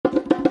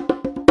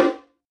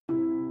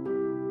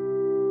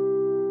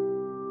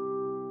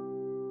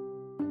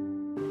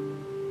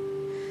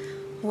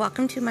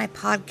welcome to my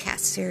podcast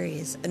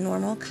series, A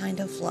Normal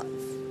Kind of Love.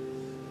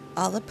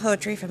 All the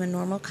poetry from A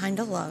Normal Kind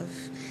of Love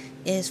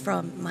is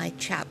from my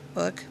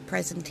chapbook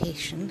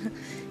presentation.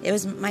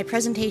 My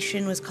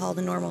presentation was called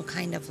A Normal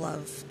Kind of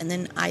Love, and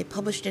then I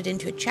published it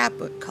into a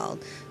chapbook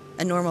called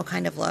A Normal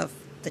Kind of Love,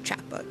 the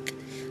chapbook.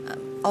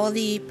 All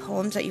the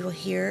poems that you will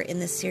hear in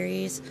this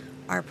series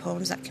are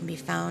poems that can be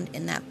found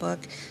in that book,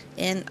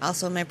 and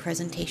also my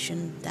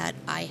presentation that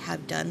I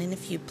have done in a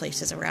few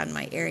places around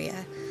my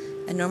area.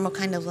 A Normal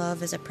Kind of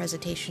Love is a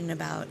presentation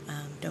about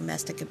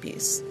domestic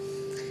abuse.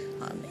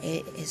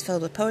 It is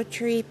filled with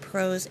poetry,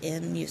 prose,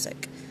 and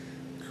music.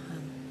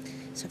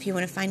 So if you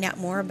want to find out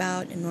more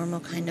about A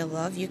Normal Kind of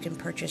Love, you can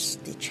purchase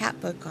the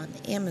chapbook on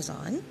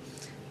Amazon,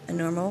 A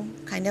Normal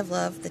Kind of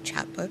Love, the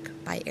chapbook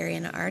by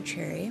Ariana R.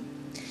 Cherry.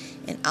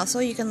 And also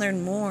you can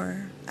learn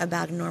more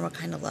about A Normal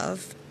Kind of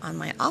Love on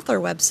my author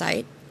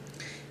website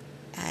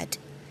at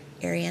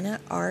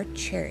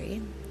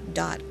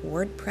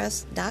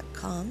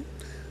arianarcherry.wordpress.com.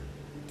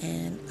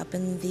 And up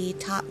in the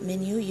top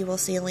menu, you will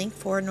see a link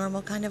for A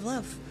Normal Kind of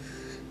Love.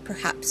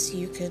 Perhaps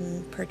you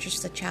can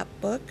purchase the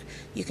chapbook,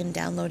 you can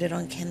download it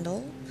on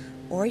Kindle,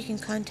 or you can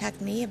contact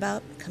me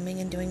about coming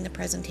and doing the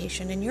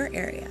presentation in your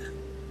area.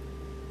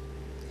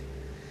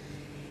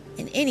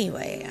 And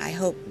anyway, I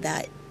hope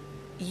that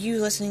you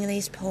listening to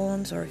these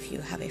poems, or if you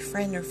have a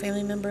friend or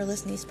family member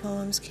listening to these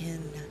poems,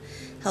 can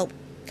help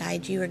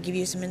guide you or give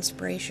you some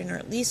inspiration, or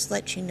at least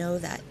let you know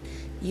that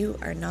you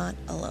are not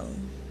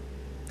alone.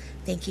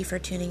 Thank you for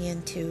tuning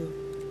in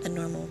to A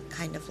Normal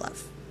Kind of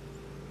Love.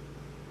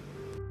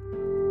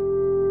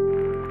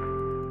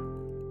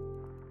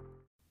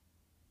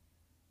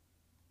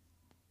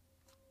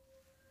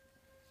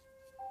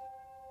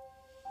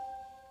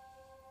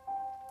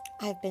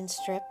 I've been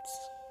stripped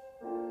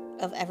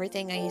of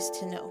everything I used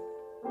to know,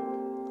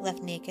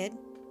 left naked,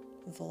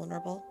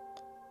 vulnerable,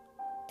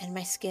 and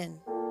my skin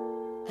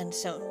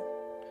unsewn,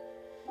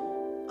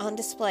 on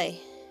display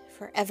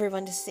for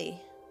everyone to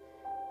see.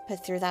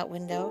 But through that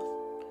window,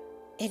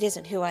 it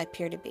isn't who I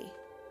appear to be.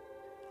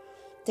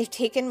 They've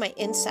taken my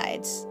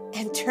insides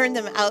and turned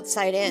them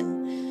outside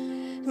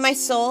in. My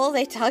soul,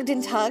 they tugged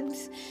and tugged,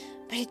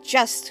 but it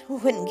just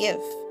wouldn't give.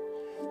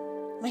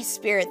 My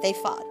spirit, they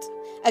fought.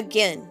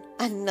 Again,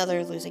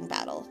 another losing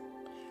battle.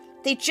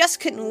 They just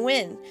couldn't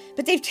win,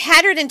 but they've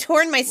tattered and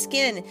torn my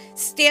skin,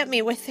 stamped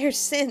me with their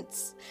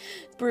sins.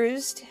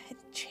 Bruised,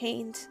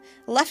 chained,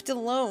 left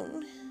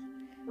alone.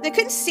 They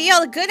couldn't see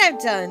all the good I've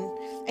done.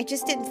 I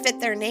just didn't fit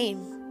their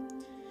name.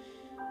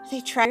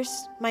 They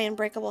traced my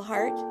unbreakable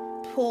heart,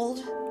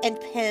 pulled and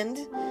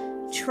pinned,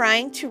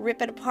 trying to rip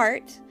it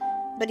apart.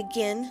 But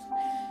again,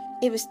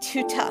 it was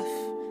too tough.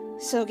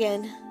 So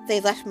again,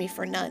 they left me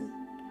for none.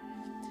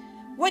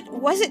 What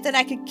was it that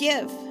I could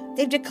give?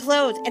 They've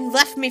declothed and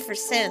left me for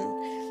sin.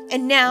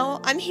 And now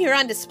I'm here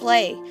on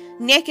display,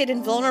 naked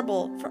and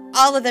vulnerable for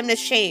all of them to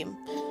shame.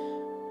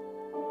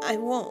 I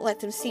won't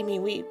let them see me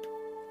weep.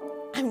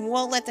 I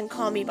won't let them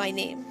call me by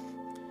name.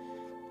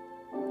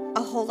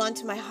 I'll hold on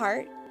to my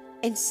heart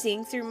and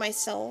sing through my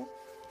soul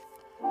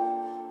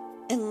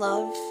and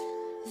love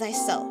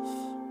thyself.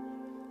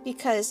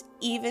 Because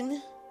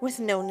even with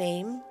no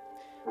name,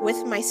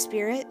 with my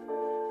spirit,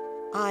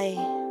 I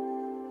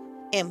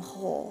am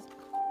whole.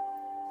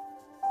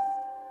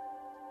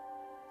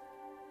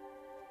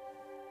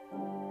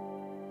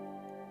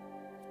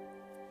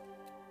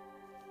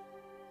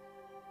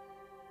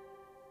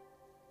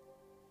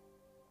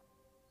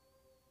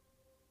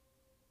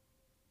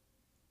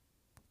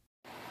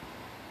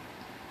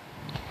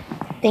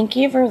 Thank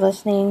you for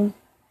listening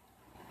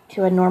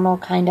to A Normal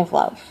Kind of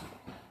Love.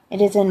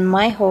 It is in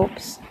my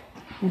hopes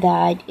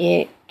that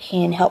it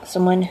can help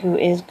someone who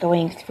is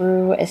going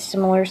through a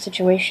similar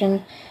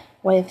situation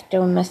with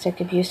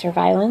domestic abuse or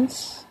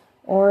violence,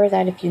 or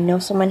that if you know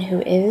someone who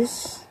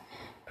is,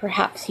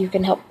 perhaps you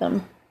can help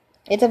them.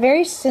 It's a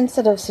very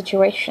sensitive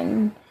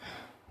situation,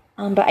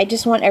 but I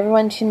just want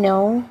everyone to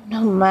know,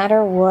 no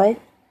matter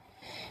what,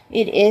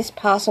 it is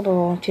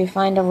possible to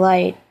find a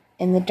light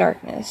in the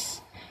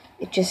darkness.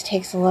 It just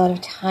takes a lot of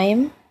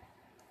time,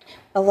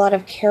 a lot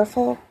of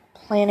careful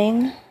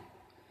planning,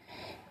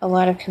 a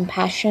lot of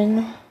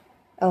compassion,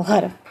 a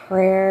lot of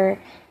prayer,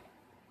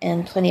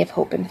 and plenty of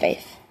hope and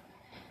faith.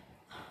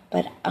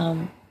 But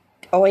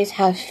always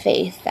have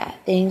faith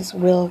that things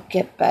will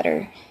get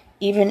better,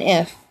 even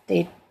if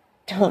they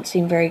don't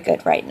seem very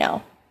good right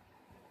now.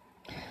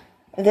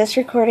 This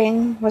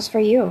recording was for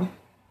you.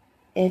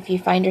 If you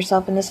find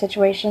yourself in this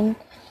situation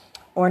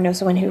or know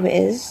someone who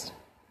is,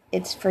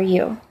 it's for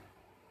you.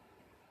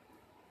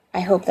 I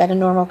hope that A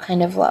Normal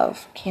Kind of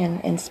Love can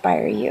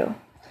inspire you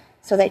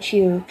so that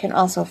you can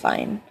also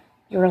find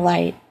your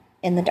light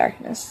in the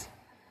darkness.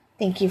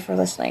 Thank you for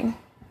listening.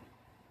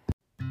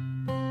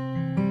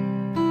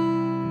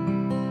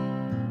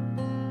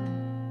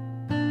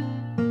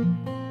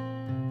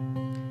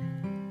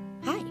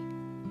 Hi.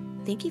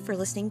 Thank you for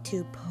listening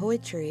to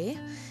Poetry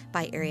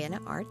by Ariana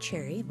R.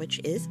 Cherry, which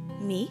is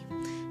me.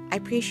 I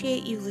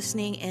appreciate you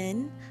listening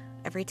in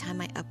every time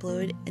I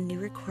upload a new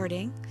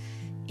recording.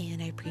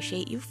 and I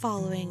appreciate you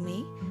following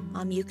me.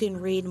 You can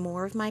read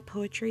more of my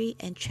poetry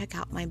and check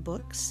out my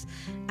books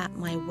at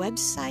my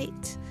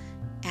website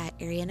at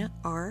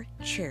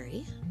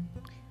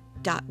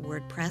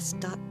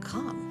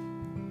arianarcherry.wordpress.com.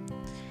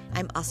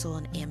 I'm also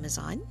on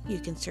Amazon. You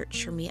can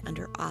search for me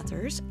under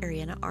authors,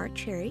 Ariana R.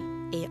 Cherry,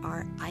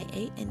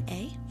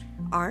 Ariana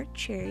R.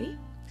 Cherry.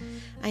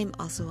 I'm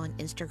also on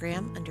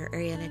Instagram under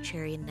Ariana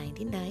Cherry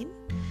 99,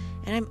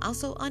 and I'm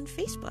also on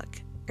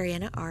Facebook,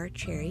 Ariana R.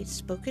 Cherry,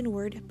 spoken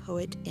word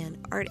poet and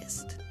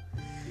artist.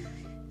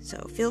 So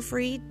feel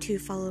free to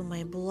follow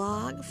my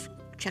blog,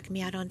 check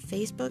me out on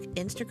Facebook,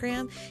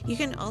 Instagram. You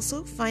can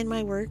also find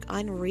my work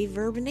on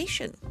Reverb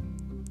Nation.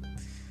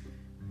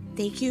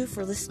 Thank you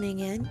for listening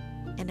in,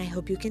 and I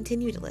hope you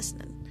continue to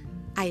listen.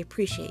 I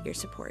appreciate your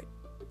support.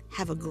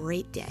 Have a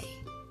great day.